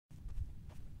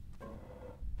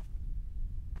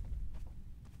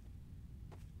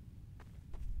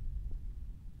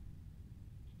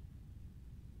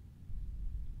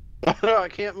Oh no, I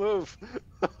can't move.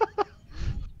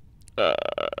 Uh,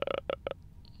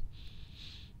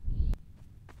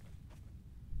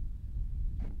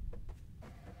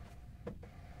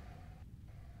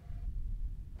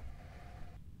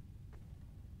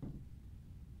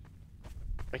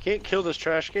 I can't kill this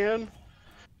trash can,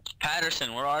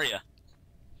 Patterson, where are you?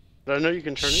 but I know you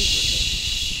can turn into it.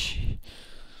 Shh.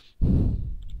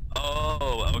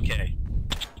 Oh, okay.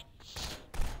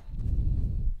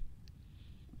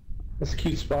 That's a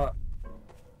cute spot.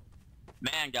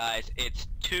 Man, guys, it's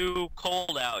too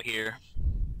cold out here.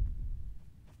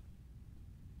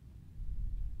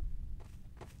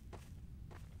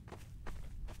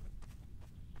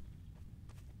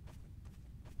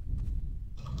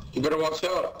 You better watch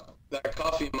out. That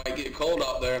coffee might get cold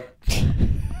out there.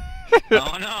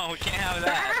 Oh no, we can't have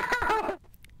that.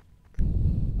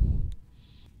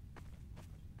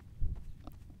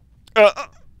 Uh,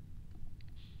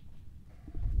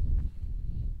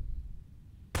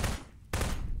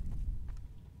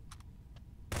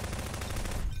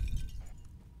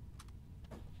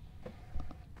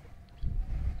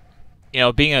 you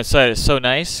know, being outside is so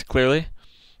nice, clearly.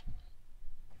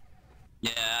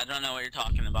 Yeah, I don't know what you're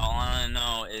talking about. All I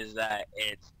know is that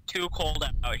it's too cold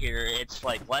out here. It's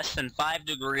like less than 5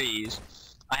 degrees.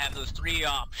 I have those 3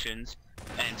 options,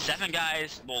 and 7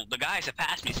 guys, well, the guys have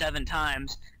passed me 7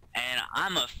 times, and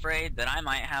I'm afraid that I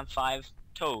might have 5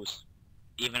 toes,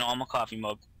 even though I'm a coffee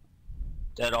mug.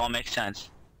 That all makes sense.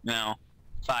 You know,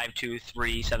 5, 2,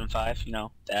 3, 7, 5, you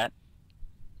know, that.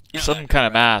 You know, Some kind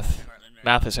of math.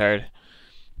 Math is hard.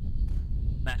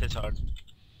 Math is hard.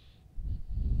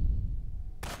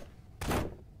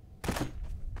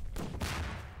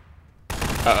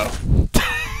 Uh-oh.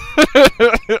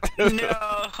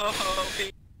 No!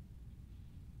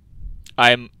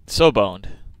 I'm so boned.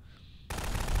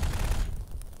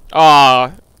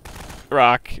 Aw,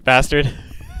 rock, bastard.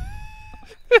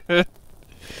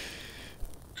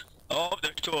 Oh,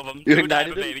 there's 2 of them. You 2 ignited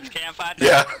diamond him? babies. Can't find them.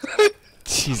 Yeah.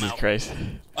 Jesus out. Christ.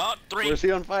 Oh, 3. Where's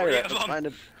he on fire 3 at? of Let's them. find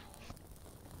him.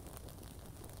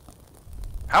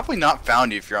 How have we not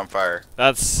found you if you're on fire?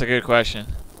 That's a good question.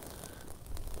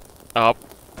 Oh.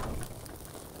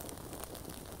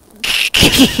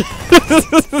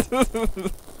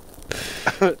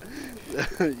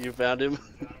 You found him?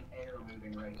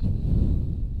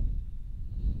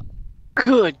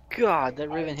 Good God, that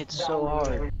Riven hits so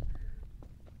hard.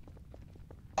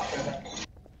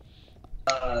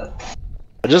 I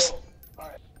just...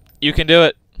 You can do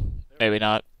it. Maybe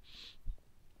not.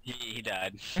 He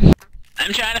died.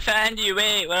 I'm trying to find you.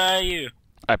 Wait, where are you?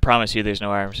 I promise you there's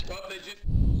no arms. Oh,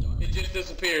 it just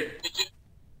disappeared.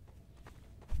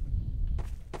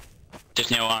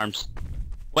 There's no arms.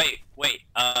 Wait.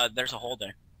 There's a hole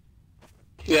there.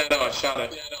 Yeah, no, I shot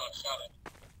it.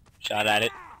 Shot at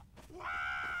it.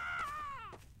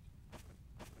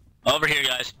 Over here,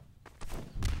 guys.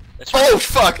 That's Oh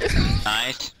fuck!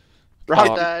 nice. Rock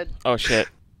Oh. died. Oh shit.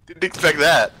 Didn't expect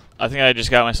that. I think I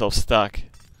just got myself stuck.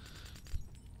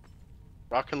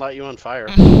 Rock can light you on fire.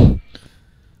 Can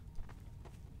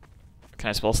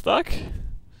I spell stuck?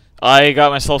 I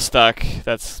got myself stuck.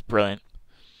 That's brilliant.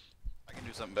 I can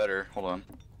do something better. Hold on.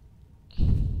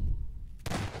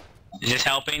 Is this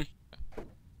helping?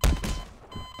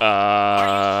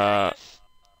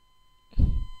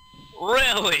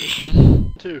 Really?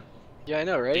 2. Yeah, I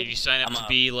know, Did right? you sign up I'm to up.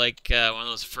 be like one of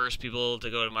those first people to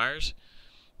go to Mars?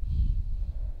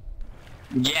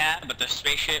 Yeah, but the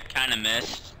spaceship kind of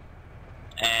missed,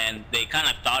 and they kind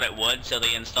of thought it would, so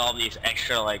they installed these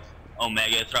extra like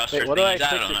Omega thruster Wait, what do I things. I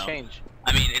click don't to know. change?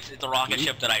 I mean, it's a rocket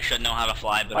ship that I should know how to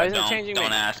fly, but Why I is it don't. changing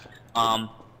Don't me? ask.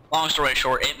 Long story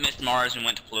short, it missed Mars and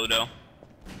went to Pluto.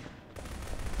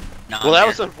 Now Well, I'm that here.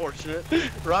 was unfortunate.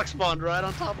 Rock spawned right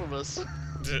on top of us.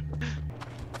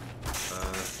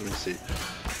 Let me see.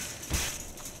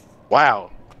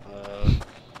 Wow.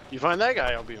 You find that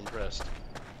guy, I'll be impressed.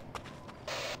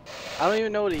 I don't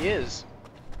even know what he is.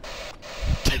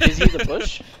 Like, is he the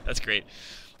bush? That's great.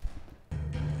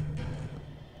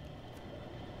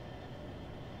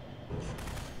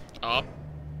 Up.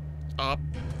 Up.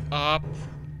 Up.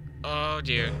 Oh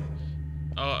dear.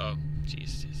 Uh oh.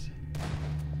 Jesus.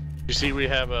 You see, we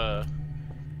have a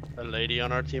lady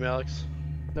on our team, Alex.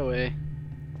 No way.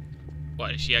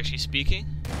 What, is she actually speaking?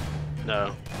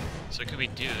 No, So it could be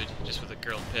dude, just with a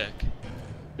girl pick.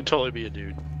 could totally be a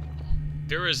dude.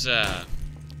 There was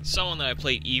someone that I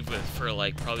played Eve with for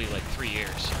probably 3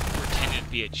 years who pretended to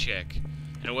be a chick.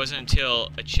 And it wasn't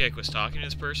until a chick was talking to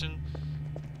this person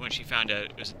when she found out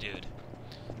it was a dude.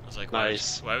 I was like,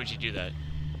 Nice. why would you do that?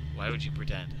 Why would you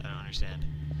pretend? I don't understand.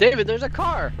 David, there's a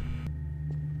car!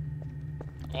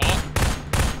 Oh!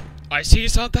 I see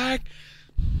something.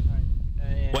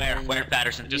 Where? And Where,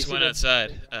 Patterson? Just see went the- outside.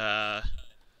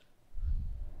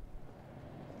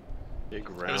 Big It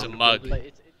was a round mug. Like,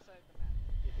 it's inside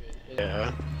the map.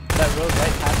 Yeah. That road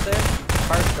right past there.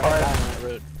 Cars drive down that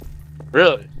road.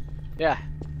 Really? Yeah.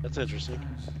 That's interesting.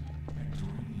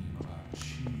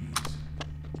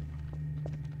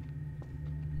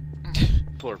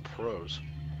 People are pros.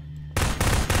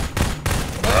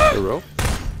 Hello?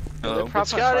 They're Hello. prop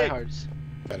Scotty. tryhards.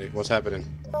 Scotty, what's happening?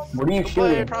 What are you Play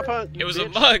shooting? prop hunt. It was a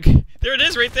bitch. mug. There it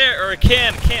is, right there, or a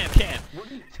can.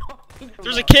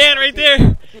 There's a can right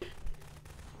there.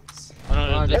 I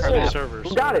don't know, On a different different servers,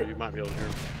 Who got so it? you might be able to hear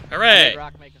him. Hooray!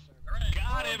 Rock make a server.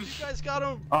 Got him! You guys got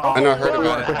him. Oh, I know I heard Oh,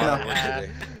 about it. quick I enough. had it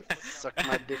today. Suck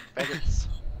my dick, faggots.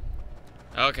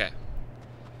 Okay.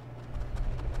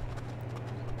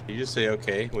 Did you just say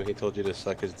okay when he told you to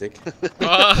suck his dick?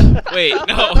 Wait,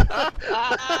 no.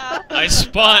 I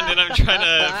spawned and I'm trying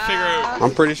to figure out.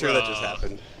 I'm pretty sure that just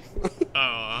happened.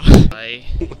 I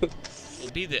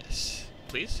will be this,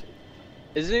 please.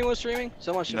 Is anyone streaming?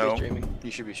 Someone should No. be streaming.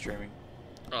 You should be streaming.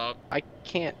 I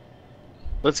can't.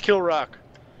 Let's kill Rock.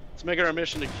 Let's make it our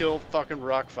mission to kill fucking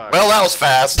Rockfire. Well, that was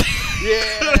fast.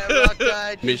 yeah, Rock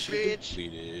died, you Mission bitch.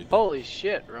 completed. Holy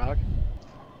shit, Rock.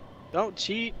 Don't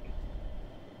cheat.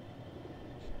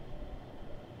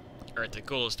 Alright, the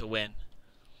goal is to win.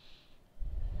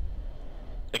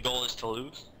 The goal is to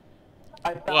lose.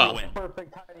 I found Wow. the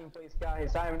perfect hiding place,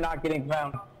 guys. I am not getting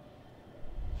found.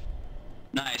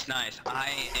 Nice, nice. I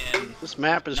am This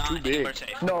map is too not big. anywhere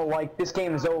safe. No, like, this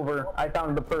game is over. I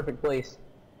found the perfect place.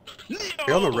 You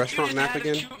on the restaurant map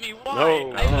again?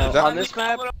 No. On this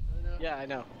map? Yeah, I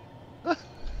know. Yo,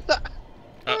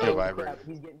 Vibrant. Crap,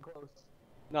 he's getting close.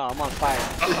 No, I'm on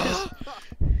fire.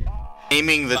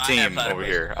 Aiming the Fire team platypus. over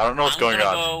here. I don't know what's going I'm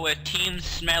gonna on. go with Team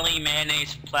Smelly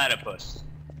Mayonnaise Platypus.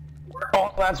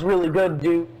 Oh, that's really good,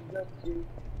 dude.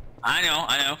 I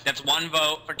know. That's one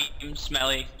vote for Team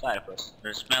Smelly Platypus.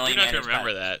 Or Smelly You're not Mayonnaise gonna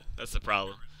remember Platypus. that. That's the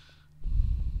problem.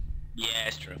 Yeah,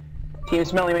 it's true. Team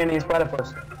Smelly Mayonnaise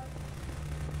Platypus.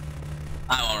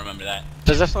 I won't remember that.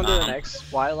 Does this one do an Um,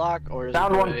 XY lock or is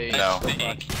Found it one. a No.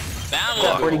 Big. That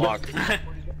Yeah, one. pretty Lock.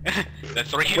 The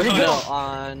three Where'd he No, votes.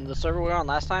 on the server we were on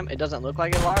last time, it doesn't look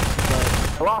like it locks,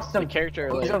 I lost but him. the character,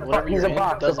 He's like, a- whatever he's you're a in,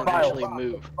 box, a doesn't file. actually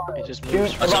move. It just Shoot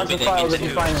moves. the That's box what of they files need if to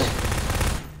you find do. it.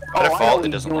 By Oh, I default, know it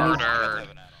he's doesn't doing work. Murder.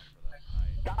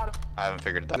 Got him. I haven't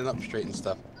figured it out. Standing up straight and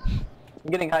stuff.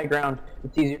 I'm getting high ground.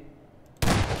 It's easier.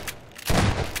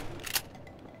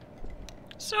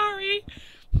 Sorry.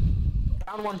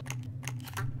 Found one.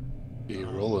 You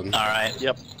rolling. Alright.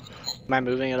 Yep. Am I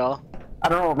moving at all? I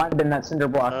don't know. It might have been that cinder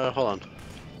block. Hold on.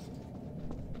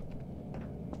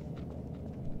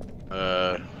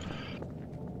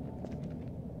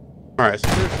 Alright, so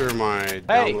pretty sure my Hey!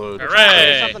 download Figure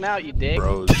Hooray! something out, you dick.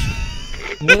 bros.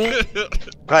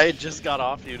 I just got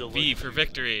off you to look. V for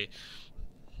victory.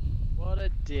 What a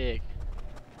dick.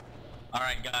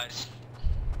 Alright, guys.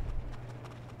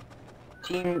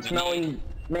 Team Smelly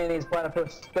Mayonnaise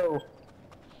Platypus. Go.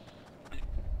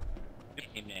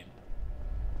 Team name.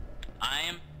 I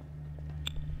am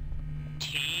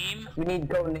Team We need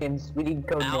code names. We need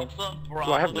code names. Alpha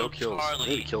Bravo Well, I have no kills. I Charlie.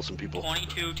 need to kill some people.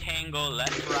 22 Tango,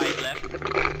 left, right, left,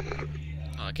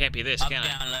 Oh, it can't be this, up, can it?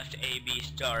 down, left, A, B,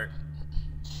 start.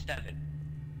 7.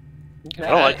 I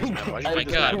don't like this map. Why Oh you my make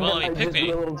this god, map? well, let me I pick just me.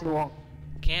 went a little too long.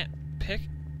 Can't pick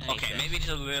Okay, anything. maybe it's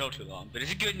a little too long, but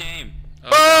it's a good name.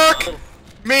 Fuck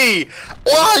me!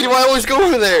 Why do I always go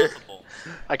over there?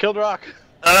 I killed Rock.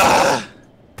 Ugh.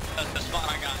 The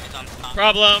spot I got is on top.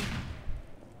 Problem.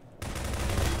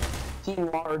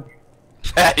 Team Large.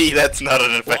 Patty, that's not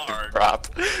an effective Large. prop.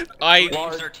 I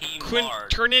Names are Team couldn't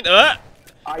Large. turn it.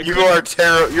 You are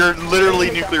terrible. You're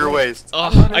literally nuclear waste.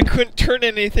 Oh, I couldn't turn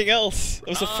anything else. That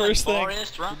was the first thing.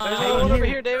 Forrest, run. There's anyone over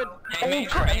here, David. Hey, Oh Major,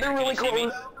 crap, Major, they're really can you see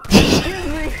me?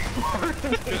 Excuse me.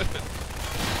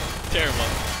 Terrible.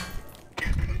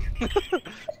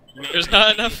 There's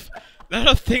not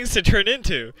enough things to turn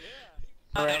into.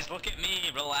 Guys, look at me,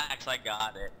 relax, I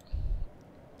got it.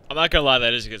 I'm not gonna lie,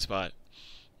 that is a good spot.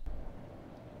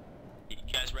 You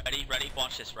guys ready? Ready?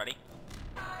 Watch this, ready?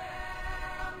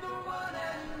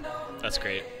 That's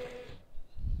great.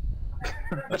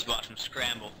 Let's watch them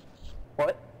scramble.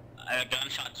 What? A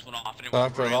gunshot just went off and it So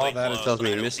went after really all that, it close, tells but I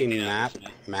me don't missing think it map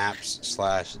happens.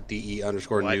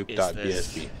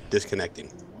 maps/de_nuke.bsp.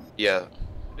 Disconnecting. Yeah.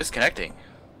 Disconnecting.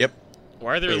 Yep.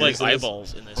 Why are there Wait, like listen to this.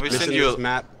 eyeballs in this? Let me map? send Missing you this a-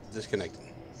 map.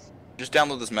 Disconnecting. Just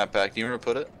download this map pack. Do you remember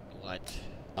to put it? What?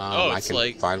 I it's can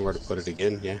like- find where to put it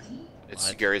again. Yeah. It's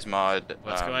What? Gary's mod.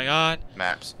 What's going on?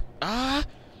 Maps. Ah!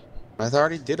 I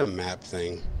already did a map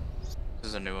thing. This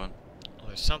is a new one.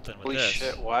 there's something with Holy this.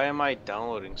 shit, why am I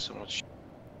downloading so much?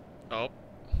 Oh,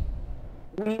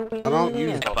 I don't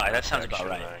use Goodbye, that sounds about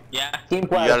right. Yeah. Team You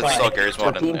gotta Classified. install Gary's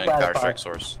mod Team and Counter-Strike Classified.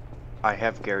 Source. I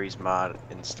have Gary's mod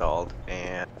installed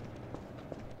and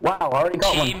Wow, I already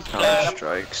got one. Team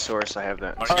Counter-Strike Source. I have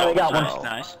that. Already got one. Nice,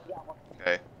 nice.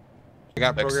 Okay. I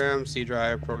got Next. program, C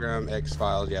drive, program, X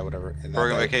files, yeah, whatever. And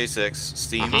Program that's like- AK6,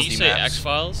 Steam, did you Steam say apps.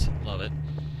 X-Files? Love it.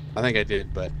 I think I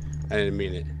did, but I didn't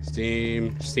mean it.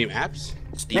 Steam apps?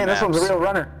 Steam Man, this one's a apps. real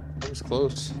runner. That was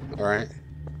close. All right.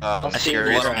 I see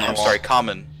Gary's, blood on the I'm wall. sorry,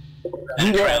 Common.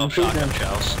 Yeah, I'm shooting Shotgun him.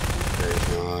 shells.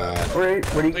 There's not. Where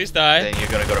do you... Please die. Then you're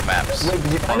gonna go to maps. Wait,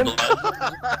 did you find him?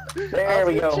 There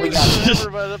we go, we got him.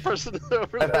 Remember by the person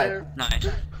over High five. there. Nice.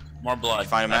 More blood. You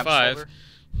find a High map five. folder,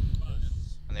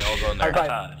 and they all go in there. High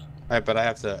five. All right, but I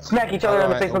have to Smack each how other do in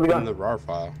the I face with the open gun. the RAR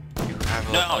file. You have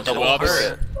a No, double Whoops.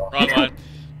 turret. Wrong one.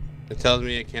 It tells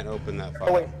me I can't open that file.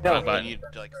 Oh wait, no. Wrong button. You need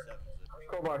like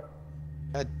Crowbar.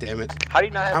 God damn it. How do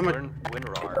you not have I'm a-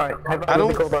 WinRAR? Alright, high five I with don't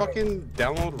the crowbar. fucking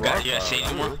download RAR Yeah, files. see I don't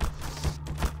anymore? know.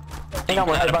 Hang on,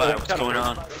 we're high five. What's going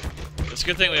on? It's a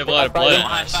good thing we have a lot of High blood five.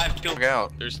 on High us. five, kill. Work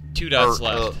out. There's 2 dots Or,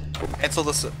 left. cancel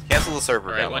the server.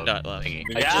 Alright, download 1 dot left. thingy.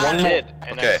 I Yeah. just did,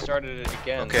 and I Okay. started it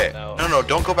again. Okay. Now. No,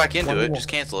 don't go back into One it. more. Just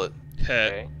cancel it.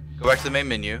 Okay. Go back to the main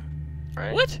menu.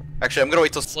 Right. What? Actually, I'm gonna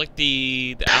wait till. It's like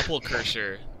the Apple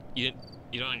cursor. You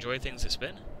don't enjoy things that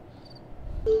spin?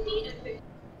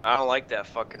 I don't like that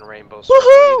fucking rainbow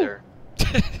circle either.